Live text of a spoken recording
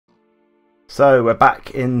So we're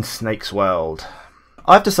back in Snake's world.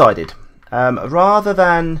 I've decided, rather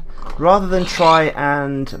than try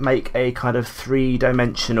and make a kind of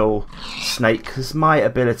three-dimensional snake, because my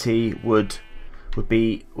ability would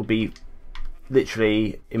be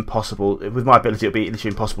literally impossible. With my ability, it would be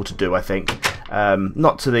literally impossible to do. I think,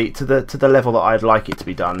 not to the level that I'd like it to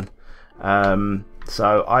be done.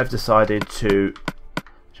 So I've decided to.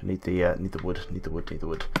 Need the wood.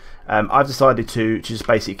 I've decided to just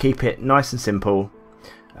basically keep it nice and simple.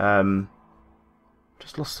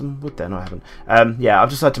 Just lost some wood there. No, I haven't. Yeah, I've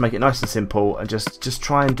decided to make it nice and simple and just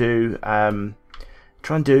try and do a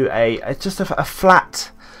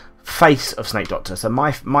flat face of Snake Doctor. So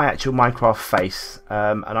my actual Minecraft face,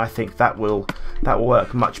 and I think that will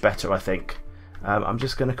work much better. I think. I'm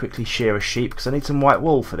just going to quickly shear a sheep because I need some white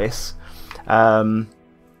wool for this.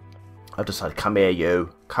 I've decided, come here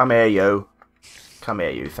you, thank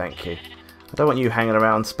you. I don't want you hanging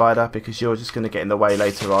around, Spider, because you're just going to get in the way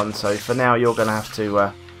later on, so for now you're going to have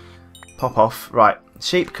to pop off. Right,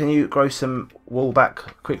 sheep, can you grow some wool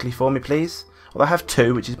back quickly for me, please? Well, I have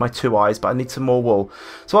two, which is my 2 eyes, but I need some more wool.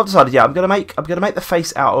 So I've decided, yeah, I'm going to make the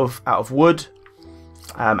face out of wood,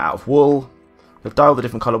 out of wool. We've dyed all the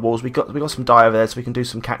different colour walls. We got some dye over there, so we can do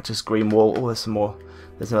some cactus green wool. Oh, there's some more.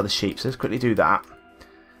 There's another sheep, so let's quickly do that.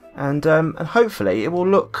 And hopefully it will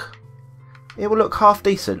look half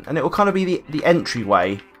decent, and it will kind of be the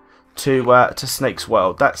entryway to Snake's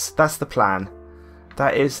world. That's the plan.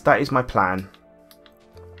 That is my plan,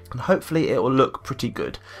 and hopefully it will look pretty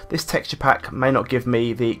good. This texture pack may not give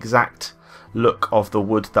me the exact look of the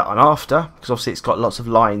wood that I'm after, because obviously it's got lots of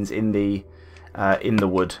lines in the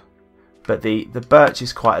wood, but the birch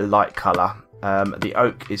is quite a light colour. The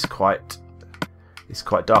oak is quite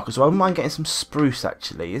dark as well. I wouldn't mind getting some spruce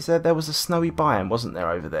actually. There was a snowy biome, wasn't there,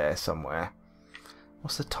 over there somewhere?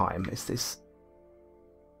 What's the time? It's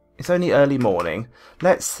only early morning.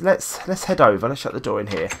 Let's head over. Let's shut the door in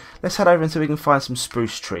here. Let's head over and see if we can find some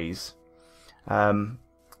spruce trees. And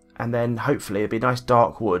then hopefully it'll be nice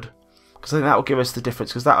dark wood, because I think that will give us the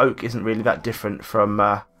difference, because that oak isn't really that different from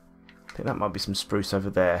I think that might be some spruce over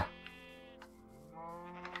there.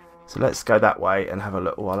 So let's go that way and have a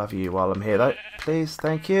look. Oh, I'll have you while I'm here though. Please,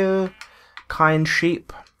 thank you. Kind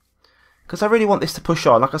sheep. Because I really want this to push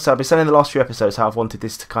on. Like I said, I've been saying in the last few episodes how I've wanted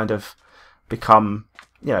this to kind of become,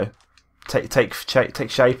 you know, take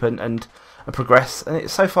shape and progress. And it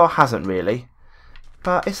so far hasn't really.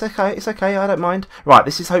 But it's okay, I don't mind. Right,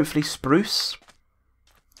 this is hopefully spruce.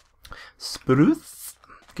 Spruce?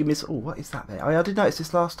 Give me some, oh, what is that there? I did notice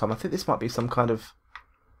this last time. I think this might be some kind of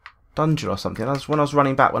dungeon or something. When I was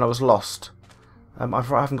running back when I was lost. I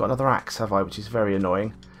haven't got another axe, have I? Which is very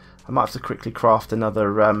annoying. I might have to quickly craft another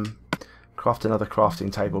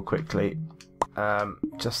crafting table quickly,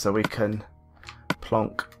 just so we can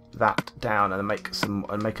plonk that down and make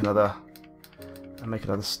another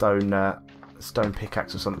stone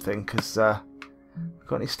pickaxe or something. Because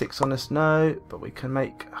got any sticks on us? No, but we can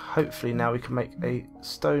make. Hopefully now we can make a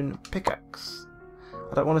stone pickaxe.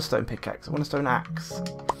 I don't want a stone pickaxe. I want a stone axe.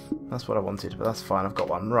 That's what I wanted, but that's fine. I've got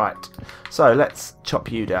one. Right. So let's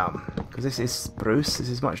chop you down, because this is spruce. This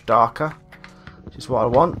is much darker, which is what I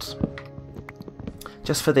want.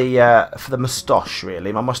 Just for the moustache,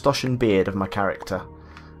 really, my moustache and beard of my character.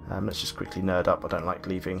 Let's just quickly nerd up. I don't like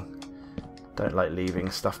leaving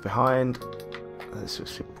stuff behind. Let's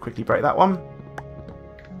just quickly break that one.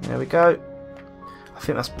 There we go. I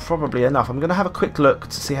think that's probably enough. I'm going to have a quick look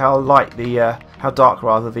to see how light how dark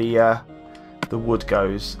rather the wood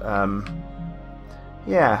goes.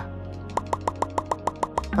 Yeah,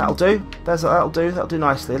 that'll do. That'll do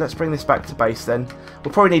nicely. Let's bring this back to base then.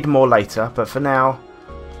 We'll probably need more later, but for now,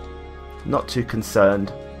 not too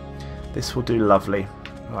concerned. This will do lovely.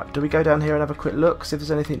 Right, do we go down here and have a quick look, see if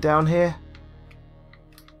there's anything down here?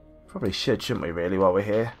 Probably should, shouldn't we, really, while we're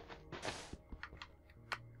here?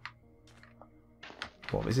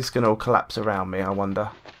 What, is this going to all collapse around me, I wonder?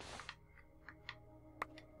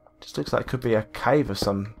 Just looks like it could be a cave of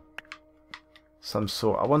some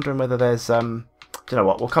sort. I'm wondering whether there's do you know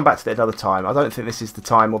what? We'll come back to it another time. I don't think this is the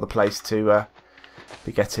time or the place to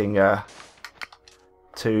be getting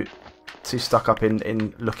too stuck up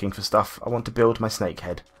in looking for stuff. I want to build my snake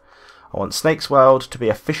head. I want Snake's World to be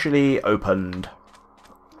officially opened.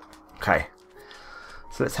 Okay.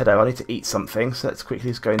 So let's head over. I need to eat something, so let's quickly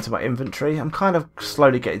just go into my inventory. I'm kind of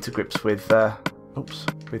slowly getting to grips with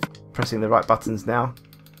with pressing the right buttons now.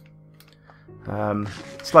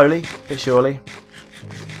 Slowly, but surely.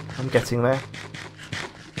 I'm getting there.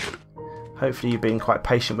 Hopefully you've been quite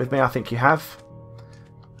patient with me. I think you have.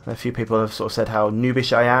 A few people have sort of said how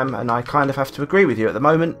noobish I am, and I kind of have to agree with you at the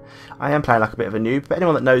moment. I am playing like a bit of a noob, but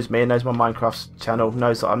anyone that knows me and knows my Minecraft channel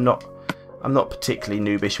knows that I'm not particularly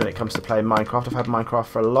noobish when it comes to playing Minecraft. I've had Minecraft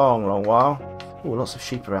for a long, long while. Oh, lots of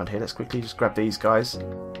sheep around here. Let's quickly just grab these guys.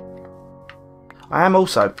 I am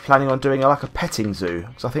also planning on doing like a petting zoo,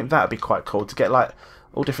 because I think that would be quite cool to get like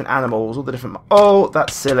all different animals, all the different... Oh,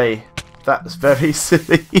 that's silly. That's very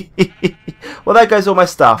silly. Well, there goes all my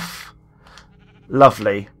stuff.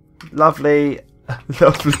 Lovely. Lovely.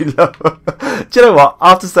 Lovely. Do you know what?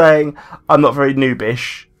 After saying I'm not very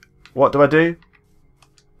noobish, what do?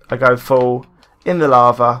 I go full in the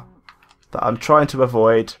lava that I'm trying to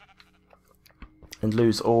avoid and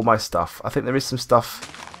lose all my stuff. I think there is some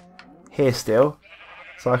stuff here still,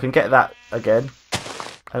 so I can get that again.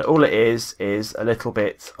 And all it is a little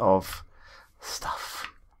bit of stuff.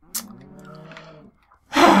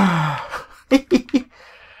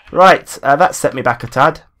 Right, that set me back a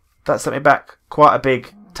tad. That set me back quite a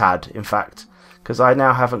big tad, in fact, because I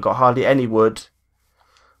now haven't got hardly any wood,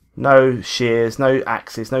 no shears, no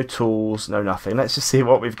axes, no tools, no nothing. Let's just see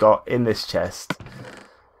what we've got in this chest.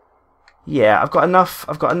 Yeah, I've got enough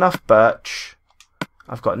birch.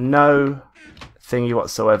 I've got no thingy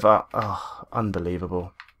whatsoever. Oh,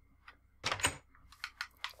 unbelievable.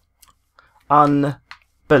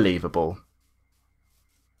 Unbelievable.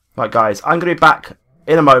 Right, guys, I'm going to be back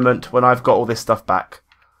in a moment when I've got all this stuff back.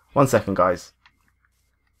 1 second, guys.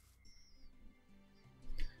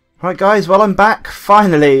 Right, guys, well, I'm back.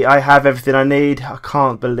 Finally, I have everything I need. I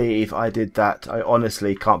can't believe I did that. I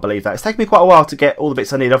honestly can't believe that. It's taken me quite a while to get all the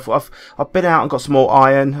bits I need. I've been out and got some more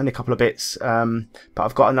iron and a couple of bits, but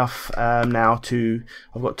I've got enough now to...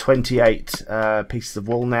 I've got 28 pieces of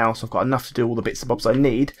wool now, so I've got enough to do all the bits and bobs I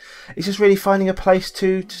need. It's just really finding a place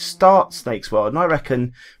to start Snake's World, and I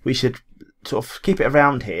reckon we should sort of keep it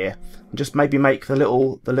around here and just maybe make the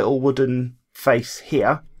little wooden face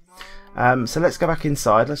here. So let's go back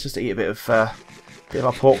inside. Let's just eat a bit of our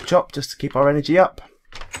pork chop just to keep our energy up.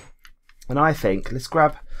 And I think let's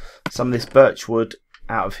grab some of this birch wood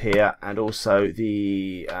out of here and also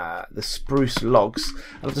the spruce logs.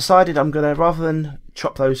 And I've decided I'm gonna, rather than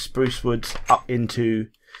chop those spruce woods up into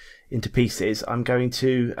pieces, I'm going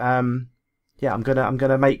to I'm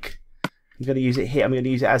gonna use it here. I'm gonna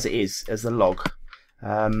use it as it is, as the log.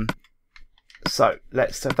 So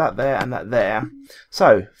let's have that there and that there.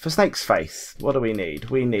 So for Snake's face, what do we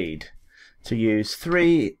need? We need to use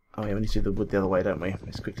 3. Oh yeah, we need to do the wood the other way, don't we?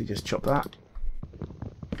 Let's quickly just chop that.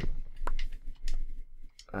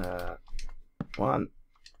 1,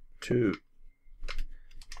 2,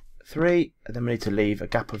 3, and then we need to leave a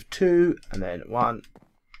gap of 2, and then 1,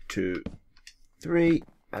 2, 3,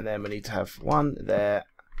 and then we need to have 1 there.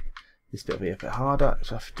 This bit will be a bit harder,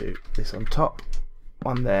 so I have to do this on top,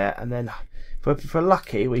 1 there, and then if we're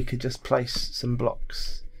lucky, we could just place some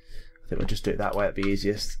blocks. I think we'll just do it that way, it'd be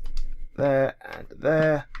easiest. There and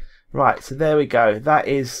there. Right, so there we go. That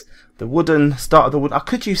is the wooden start of the wood. I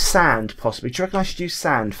could use sand possibly. Do you reckon I should use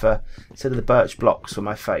sand instead of the birch blocks for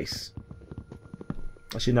my face?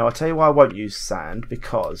 Actually, no, I'll tell you why I won't use sand,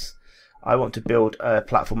 because I want to build a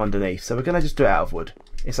platform underneath. So we're going to just do it out of wood.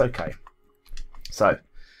 It's okay. So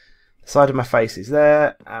the side of my face is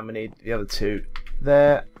there, and we need the other 2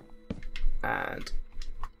 there, and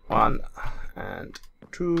 1 and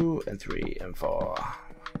 2 and 3 and 4.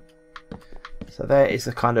 So there is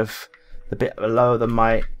the kind of the bit below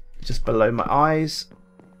just below my eyes.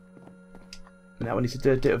 Now we need to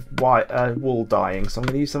do a bit of wool dyeing, so I'm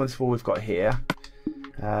going to use some of this wool we've got here,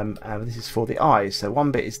 and this is for the eyes. So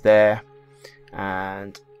one bit is there,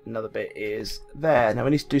 and another bit is there. Now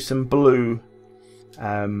we need to do some blue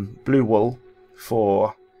wool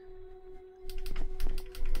for.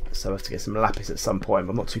 So I have to get some lapis at some point,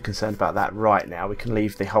 but I'm not too concerned about that right now. We can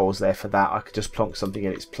leave the holes there for that. I could just plonk something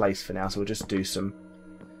in its place for now, so we'll just do some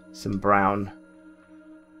brown.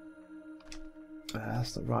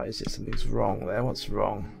 That's not right, is it? Something's wrong there. What's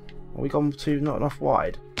wrong? Are we gone not enough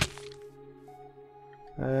wide?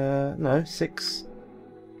 No, 6.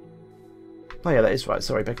 Oh yeah, that is right.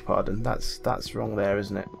 Sorry, beg your pardon. That's wrong there,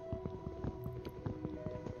 isn't it?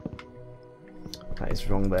 That is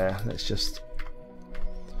wrong there. Let's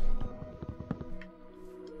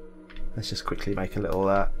just quickly make a little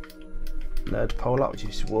nerd pole up, which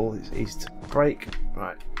is wool. It's easy to break.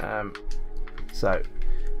 Right. So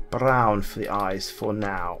brown for the eyes for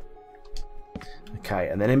now. Okay,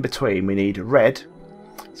 and then in between we need red.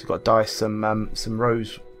 So we've got to dye some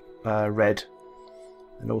rose red,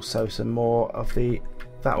 and also some more of the.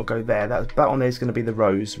 That will go there. That one there is going to be the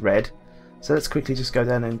rose red. So let's quickly just go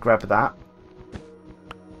down and grab that,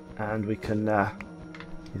 and we can do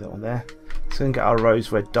that one there. So we can get our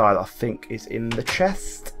rose red dye that I think is in the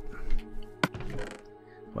chest.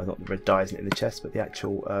 Well, not the red dye isn't in the chest, but the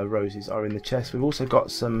actual roses are in the chest. We've also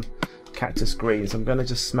got some cactus green, so I'm going to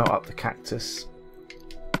just smelt up the cactus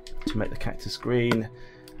to make the cactus green,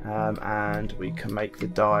 and we can make the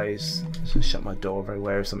dyes. Just shut my door, very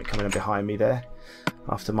aware of something coming in behind me there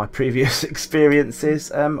after my previous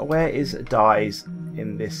experiences. Where is dyes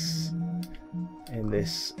in this?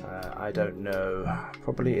 I don't know.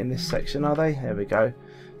 Probably in this section, are they? There we go.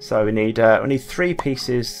 So we need 3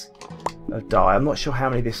 pieces of dye. I'm not sure how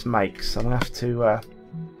many this makes. I'm gonna have to.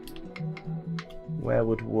 Where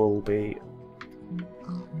would wool be?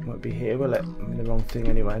 Won't be here, will it? I'm in the wrong thing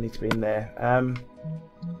anyway. I need to be in there.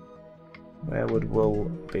 Where would wool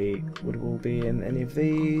be? Would wool be in any of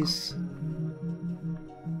these?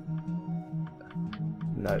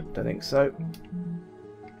 No, don't think so.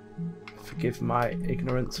 Forgive my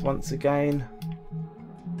ignorance once again.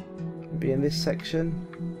 Be in this section.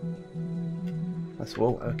 That's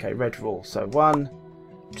wool. Okay, red wool. So 1,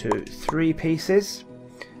 2, 3 pieces.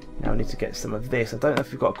 Now we need to get some of this. I don't know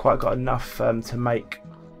if we've quite got enough to make.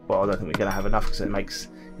 Well, I don't think we're going to have enough because it makes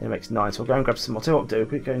 9. So we'll go and grab some more. Tell you what we'll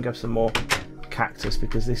do. We'll go and grab some more cactus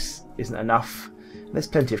because this isn't enough. There's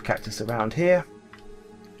plenty of cactus around here.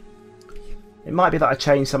 It might be that I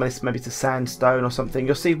change some of this maybe to sandstone or something.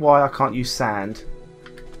 You'll see why I can't use sand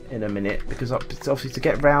in a minute, because obviously to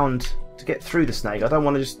get through the snake, I don't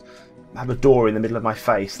want to just have a door in the middle of my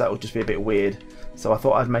face. That would just be a bit weird. So I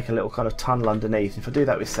thought I'd make a little kind of tunnel underneath. If I do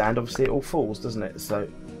that with sand, obviously it all falls, doesn't it? So,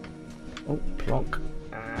 oh, plonk.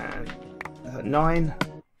 And 9.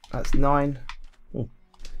 That's 9. Oh,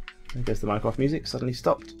 there goes the Minecraft music. Suddenly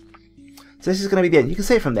stopped. So this is going to be the end. You can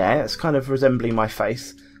see it from there. It's kind of resembling my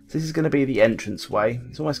face. So this is going to be the entrance way.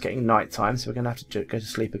 It's almost getting night time, so we're going to have to go to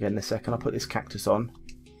sleep again in a second. I'll put this cactus on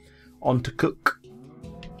to cook.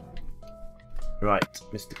 Right,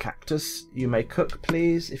 Mr. Cactus, you may cook,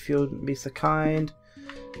 please, if you'll be so kind.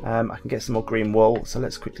 I can get some more green wool, so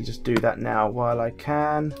let's quickly just do that now while I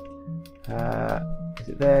can. Is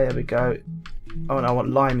it there? There we go. Oh, and I want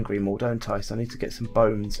lime green wool, don't I? So I need to get some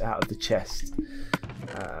bones out of the chest.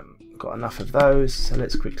 Got enough of those, so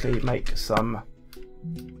let's quickly make some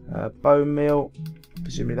bone meal.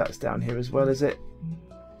 Presumably that's down here as well, is it?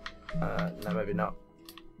 No, maybe not.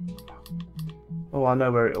 Oh, I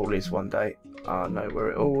know where it all is one day. I know where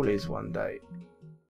it all is one day.